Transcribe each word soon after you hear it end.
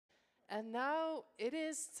And now it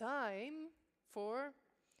is time for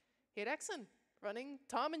Hirexen running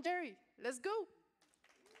Tom and Jerry. Let's go.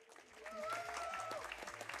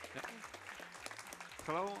 Yeah.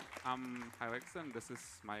 Hello, I'm Hirexen. This is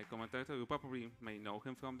my commentator. You probably may know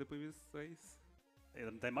him from the previous race.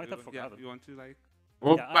 They might have forgotten. You want to like?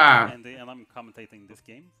 Yeah, and I'm commentating this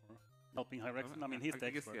game for helping Hirexen. I mean, he's the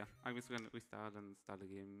expert. Yeah, I'm just going to restart and start the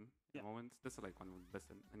game in a moment. This is like one of the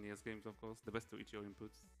best NES games, of course. The best to each your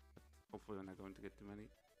inputs. But hopefully we're not going to get too many.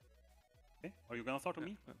 Okay, are you going to start with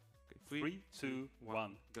me? Okay. 3, 2,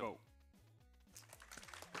 1, go.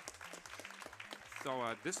 So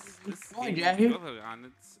this Oh, game yeah. is over, and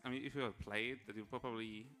it's, I mean, if you have played, that you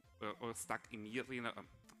probably were stuck immediately in a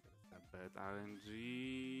bad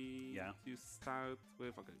RNG. Yeah. You start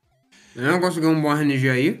with Eu não consegui bom RNG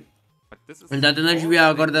aí. Ele tá tentando desviar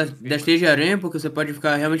agora das teias de aranha, porque você pode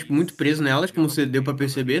ficar realmente muito preso nelas, como você deu pra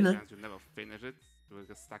perceber, né?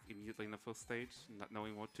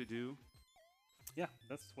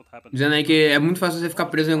 Dizendo aí que é muito fácil você ficar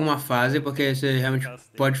preso em alguma fase, porque você realmente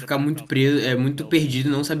pode ficar muito preso, muito perdido,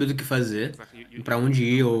 não saber do que fazer, pra onde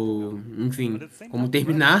ir, ou enfim, como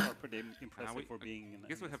terminar.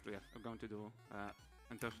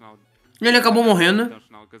 E ele acabou morrendo.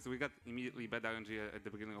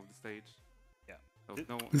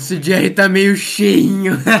 Esse Jerry tá meio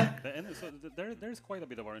cheinho. There's quite a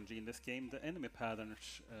bit of RNG in this game. The enemy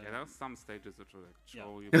patterns.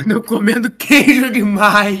 Eu tô comendo queijo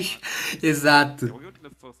demais. Exato.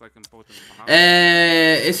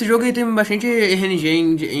 Esse jogo aí tem bastante RNG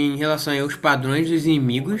em relação aos padrões dos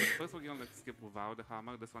inimigos.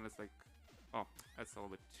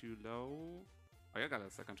 Oh, you got a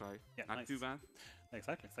second try. Yeah, not nice. too bad.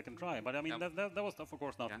 Exactly, second try. But I mean, that was of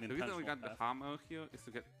course not an the reason we intentional got the path. hammer here is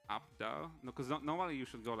to get up there. No, because normally you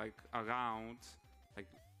should go like around, like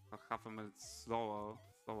a half a minute slower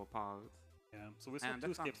part. Yeah, so we saw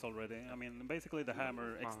 2 skips already. I mean, basically the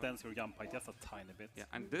hammer extends your jump height just a tiny bit. Yeah,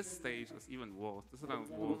 and this stage is even worse. This is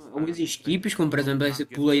worse. Alguns skips, como por exemplo esse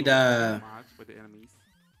pulo aí da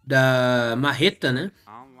marreta, né?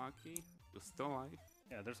 Unlucky, you're still alive.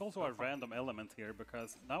 Yeah, there's also a random element here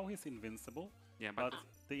because now he's invincible. Yeah, but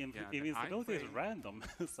the invincibility is random,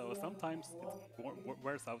 so sometimes it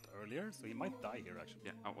wears out earlier, so he might die here actually.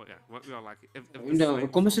 Yeah, we are lucky. Então,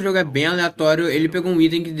 como esse jogo é bem aleatório, ele pegou um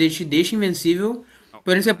item que te deixa invencível,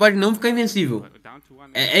 porém você pode não ficar invencível.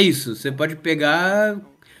 É isso, você pode pegar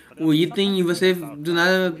o item e você do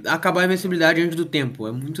nada acabar a invencibilidade antes do tempo,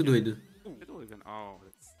 é muito doido.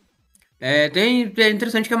 É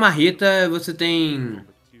interessante que a marreta você tem...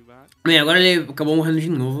 Bem, agora ele acabou morrendo de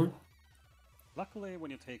novo. Luckily,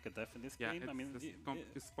 when you take a death in this game, I mean, it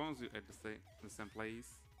spawns you at the same place.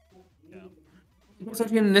 Só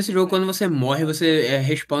que nesse jogo, quando você morre, você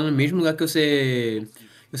respawna no mesmo lugar que você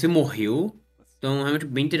morreu. Então, é realmente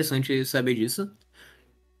bem interessante saber disso.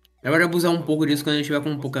 Agora abusar um pouco disso quando a gente tiver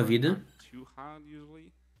com pouca vida.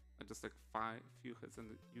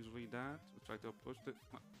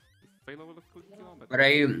 Agora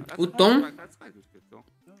aí, o Tom...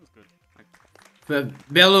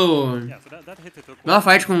 Bela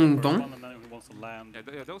fight com o Tom.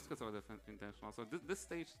 Yeah, those guys are intentional. So this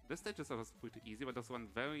stage is pretty easy, but there's one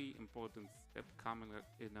very important step coming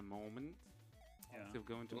in a moment.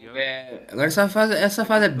 Agora essa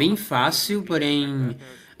fase é bem fácil, porém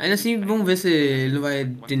ainda assim vamos ver se ele não vai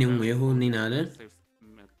ter nenhum erro nem nada.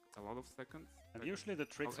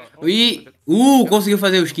 E conseguiu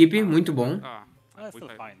fazer o skip, muito bom. I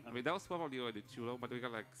mean, that was probably already too low, but we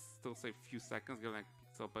got like still say few seconds, get like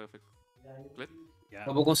so perfect clip.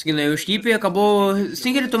 Acabou conseguindo aí o skip e acabou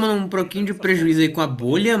sem querer tomando um pouquinho de prejuízo aí com a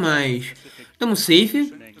bolha, mas estamos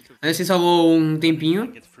safe. Ainda assim salvou um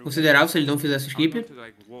tempinho considerável se ele não fizesse o skip.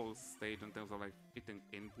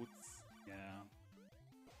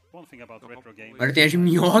 Agora tem as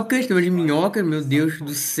minhocas, meu Deus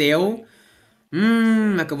do céu.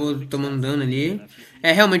 Acabou tomando dano ali.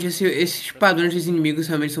 Realmente esses padrões dos inimigos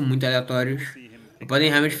realmente são muito aleatórios. Podem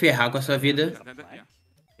realmente ferrar com a sua vida.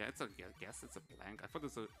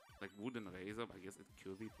 Wooden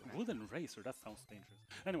razor, that sounds dangerous.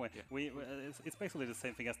 Anyway, it's basically the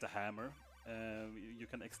same thing as the hammer. You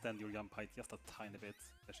can extend your jump height just a tiny bit,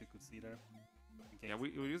 as you could see there.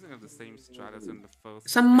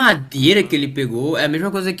 Essa madeira que ele pegou é a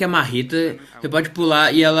mesma coisa que a marreta. Você pode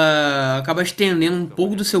pular e ela acaba estendendo um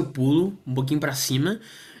pouco do seu pulo, um pouquinho pra cima.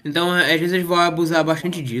 Então, às vezes eles vão abusar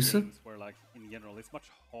bastante disso.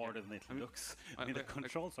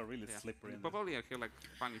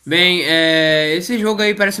 Bem, esse jogo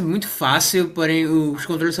aí parece muito fácil, porém os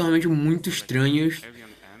controles são realmente muito estranhos.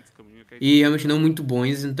 e realmente não muito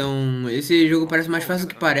bons, então esse jogo parece mais fácil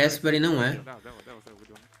do que parece, porém não é.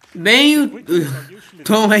 Bem, o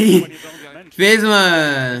Tom aí fez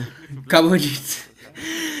uma... acabou de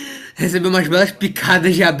receber umas belas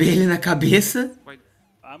picadas de abelha na cabeça.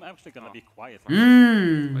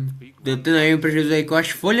 Tentando aí um prejuízo aí com as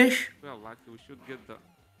folhas.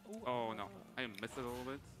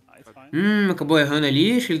 Acabou errando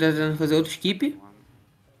ali, acho que ele tá tentando fazer outro skip.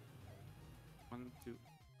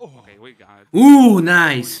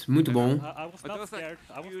 Nice, muito bom.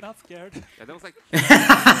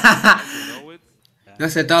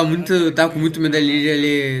 Nossa, eu tava com muito medo ali de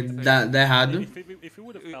ele dar errado.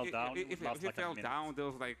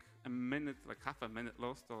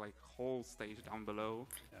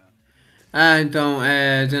 Então,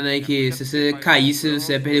 dizendo aí que se você caísse,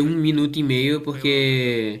 você ia perder 1 minuto e meio,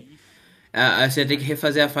 porque você ia ter que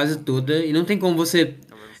refazer a fase toda, e não tem como você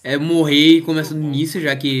morrer e começar do início,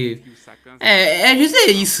 já que... às vezes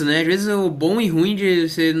é isso, né? Às vezes o bom e ruim de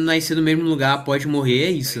você nascer no mesmo lugar pode morrer,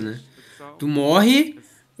 é isso, né? Tu morre,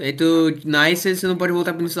 aí tu nasce e você não pode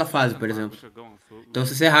voltar pro início da fase, por exemplo. Então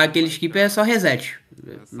se você errar aquele skip é só reset.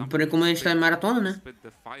 Porém, como a gente tá em maratona, né?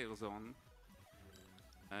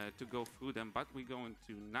 To go through them, but we're going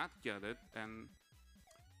to not get it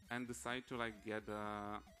and decide to like get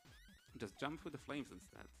just jump through the flames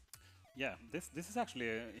instead. Yeah, this is actually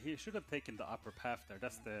he should have taken the upper path there.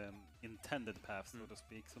 That's the intended path, so to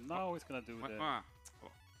speak. So now he's gonna do the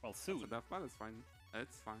well soon. That part is fine.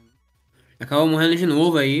 It's fine. Acaba morrendo de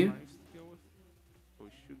novo aí. So we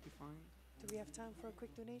should be fine. Do we have time for a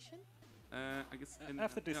quick donation? I guess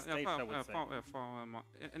after this stage, I would say.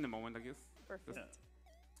 In a moment, I guess. Perfect.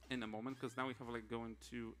 In a moment, because now we have like going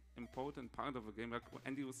to important part of the game. Like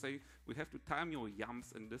Andy will say, we have to time your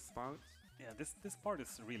jumps in this part. Yeah, this part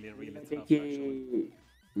is really tough actually.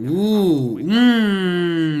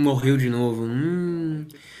 Morreu de novo.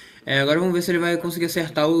 Agora vamos ver se ele vai conseguir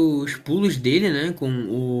acertar os pulos dele, né, com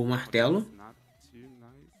o martelo.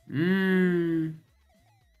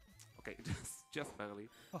 Okay, just barely.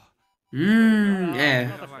 I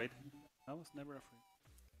was never afraid.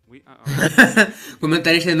 O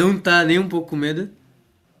comentarista não tá nem um pouco com medo.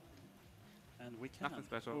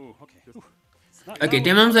 Ok,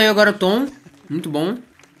 terminamos aí agora o Tom. Muito bom.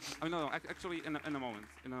 No, actually in a moment.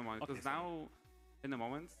 Because now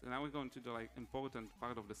we're going to the like important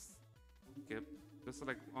part of this skip. This is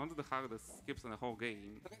like one of the hardest skips in the whole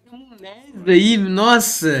game. Aí,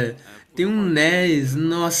 nossa, tem um NES,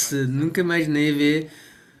 nossa, nunca imaginei ver.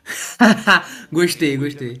 Gostei.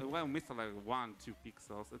 Well, missed like 1-2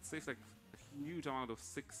 pixels. It saves like a huge amount of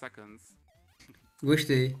 6 seconds.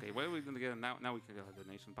 Gostei. Okay, where are we gonna get? Now we can get a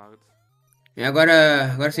donation part. E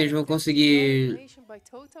agora vocês vão conseguir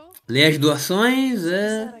ler as doações,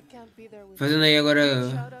 fazendo aí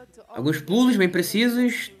agora alguns pulos bem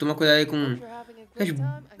precisos. Tomar cuidado aí com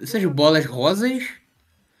essas bolas rosas.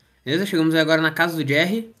 Beleza? Chegamos aí agora na casa do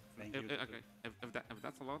Jerry.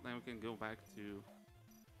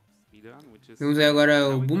 Temos aí agora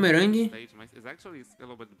o boomerang.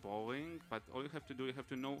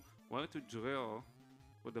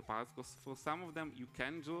 With the parts, because for some of them you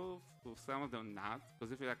can drill, for some of them not,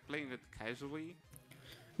 because if you're like playing it casually.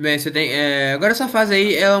 Bem, você tem. Agora essa fase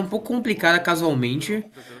aí ela é um pouco complicada casualmente,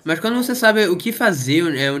 mas quando você sabe o que fazer,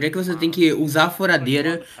 onde é que você tem que usar a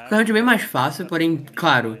furadeira, fica realmente bem mais fácil, porém,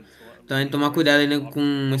 claro. Então tem que tomar cuidado ainda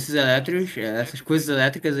com esses elétricos, essas coisas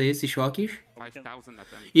elétricas aí, esses choques.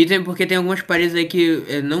 E porque tem algumas paredes aí que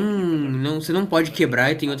você não pode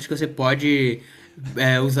quebrar e tem outras que você pode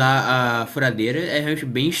usar a furadeira. É realmente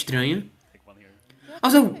bem estranho.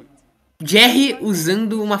 Nossa, Jerry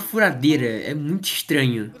usando uma furadeira é muito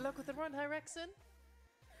estranho.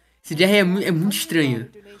 Esse Jerry é muito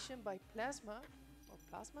estranho.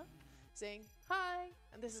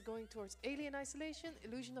 This is going towards Alien Isolation,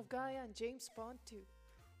 Illusion of Gaia, and James Bond 2.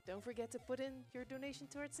 Don't forget to put in your donation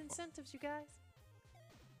towards incentives, you guys.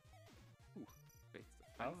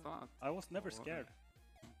 I was never scared.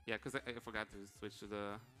 Yeah, because I forgot to switch to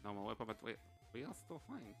the normal weapon, but we are still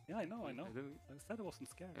fine. Yeah, I know. I said I wasn't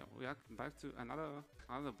scared. Yeah, we are back to another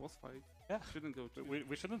boss fight. Yeah, shouldn't go.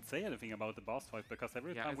 We shouldn't say anything about the boss fight because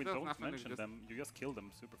every time we don't mention them, you just kill them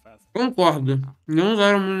super fast. Concordo. Não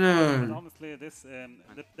usaram And honestly, this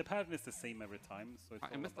the pattern is the same every time, so it's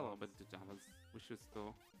I missed a little bit the Javas. We should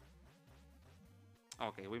still.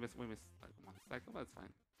 Okay, we missed like 1 cycle, but it's fine.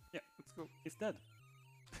 Yeah, let's go. He's dead.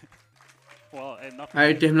 Well,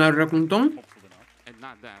 aí terminaram já com o Tom. And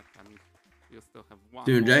not that. I mean, you still have one.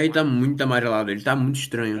 Sim, o Jerry tá muito amarelado, ele tá muito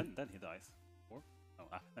estranho. Then he dies. Or? Oh,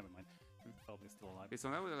 never mind. Probably still alive. Okay, so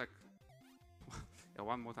now we're like,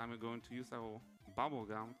 one more time we're going to use our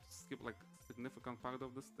bubblegum to skip like significant part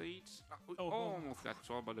of the stage. We almost got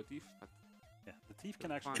shot by the thief. Yeah, the thief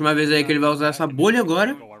can actually. Última vez aí que ele vai usar essa bolha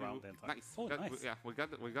agora. Nice. Yeah, we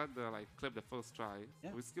got the like clip the first try.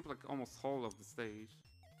 Yeah. We skipped like almost whole of the stage.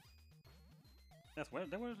 Yes, well,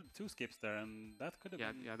 there were 2 skips there, and that could have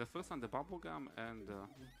been. Yeah, the first one, the bubblegum, and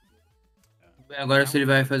Agora se ele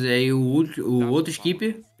vai fazer aí o outro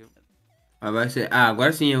skip. Vai ser...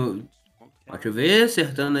 agora sim. Deixa eu ver,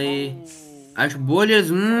 acertando aí as bolhas.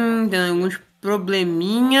 Tem alguns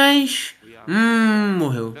probleminhas.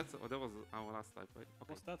 Morreu. That was our last life, right?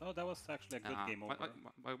 Okay. That was actually a good game over.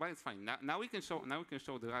 But it's fine. Now we can show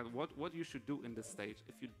the guy what you should do in this stage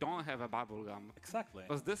if you don't have a bubblegum. Exactly.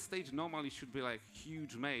 Because this stage normally should be like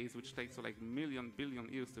huge maze, which takes like billion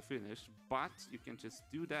years to finish. But you can just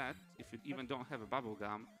do that if you even don't have a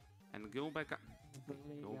bubblegum and go back up.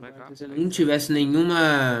 Se não tivesse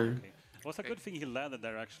nenhuma... Was a good thing he landed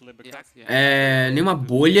there actually because nenhuma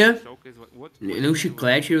bolha, nenhum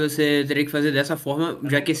chiclete, você teria que fazer dessa forma,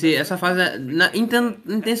 já que essa fase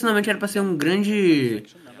intencionalmente era para ser um grande...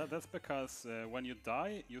 That's because when you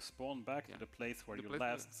die, you spawn back to the place where you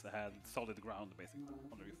last had solid ground, basically,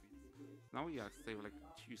 under your feet. Now we are saved like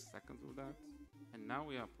 2 seconds with that, and now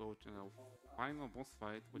we are approaching our final boss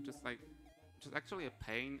fight, which is actually a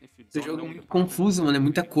pain if you Esse don't jogo é know muito the confuso, mano, é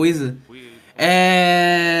muita coisa.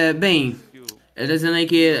 Bem, skill. ele tá dizendo aí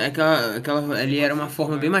que aquela ali era uma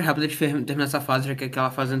forma bem mais rápida de terminar essa fase, já que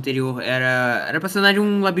aquela fase anterior era pra ser de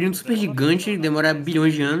um labirinto super gigante, demorar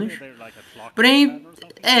bilhões de anos. Porém,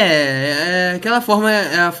 aquela forma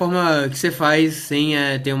é a forma que você faz sem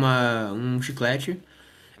ter um chiclete.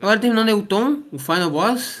 Agora terminando aí o Tom, o final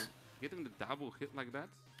boss. Getting the double hit like that,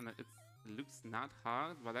 and it looks not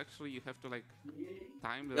hard, but actually you have to like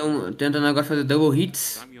time the Então, tentando agora fazer double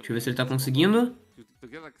hits. Deixa eu ver se ele tá conseguindo. to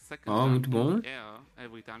get like second Muito bom. air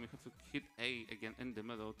every time you have to hit A again in the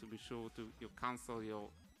middle to be sure to you cancel your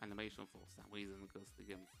animation for some reason because the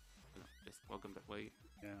game just programmed that way.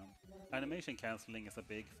 Yeah, animation cancelling is a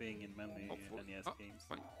big thing in many NES games.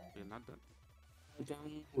 Fine, we're not done. Então,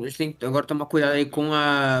 a gente tem que agora tomar cuidado aí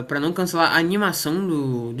pra não cancelar a animação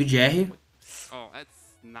do Jerry. Oh,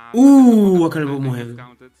 that's not. Acabou morrendo.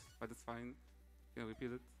 Counted, but it's fine. Can you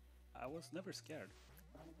repeat it? I was never scared.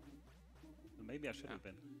 Maybe I should have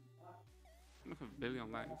been. You have a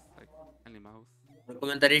billion lives, like any mouse. O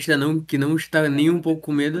comentarista que não está nem um pouco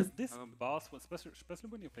com medo. This boss,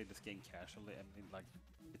 especially when you play this game casually, I mean, like,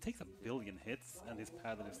 it takes a billion hits, and his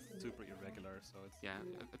pattern is super irregular, so it's... Yeah,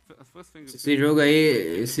 first thing. Esse jogo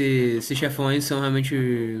aí, esses chefões são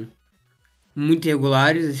realmente muito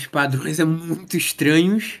irregulares, esses padrões são muito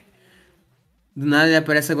estranhos. Do nada ele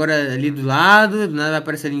aparece agora ali do lado, do nada ele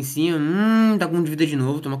aparece ali em cima. Tá com vida de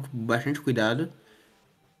novo, toma bastante cuidado.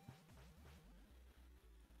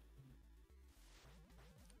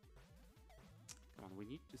 We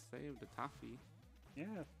need to save the Taffy.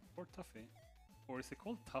 Yeah, poor Tuffy. Or is it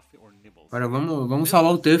called Tuffy or Nibbles? Agora vamos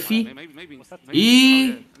salvar o Tuffy. Maybe.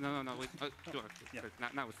 E... No, wait. Yeah.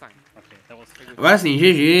 Now it's time. Okay, that was... Agora sim,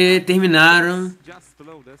 GG, terminaram. Just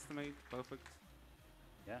below the estimate, perfect.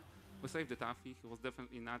 Yeah. We saved the Taffy. He was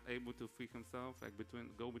definitely not able to free himself, like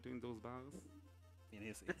go between those bars.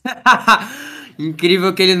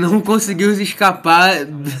 Incrível que ele não conseguiu se escapar.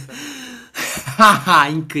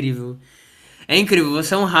 Incrível. É incrível,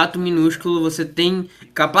 você é um rato minúsculo, você tem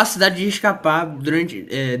capacidade de escapar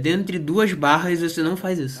dentre 2 barras e você não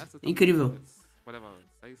faz isso. Incrível.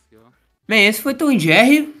 Bem, esse foi Tom e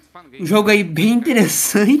Jerry. Um jogo aí bem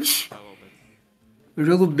interessante. Um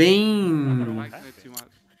jogo bem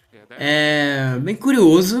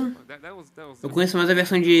curioso. Eu conheço mais a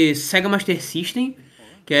versão de Sega Master System,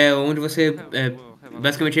 que é onde você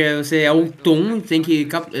basicamente você é o Tom e tem que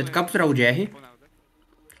capturar o Jerry.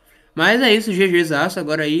 Mas é isso, GGzaço.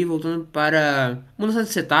 Agora aí, voltando para mudança de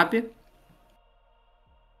setup.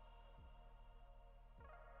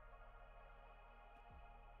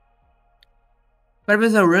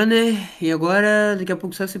 Parabéns ao Runner. E agora, daqui a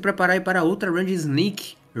pouco, só se preparar aí para outra run de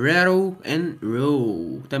Snake, Rattle and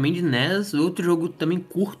Roll. Também de NES, outro jogo também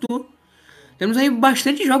curto. Temos aí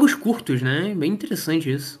bastante jogos curtos, né? Bem interessante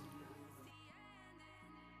isso.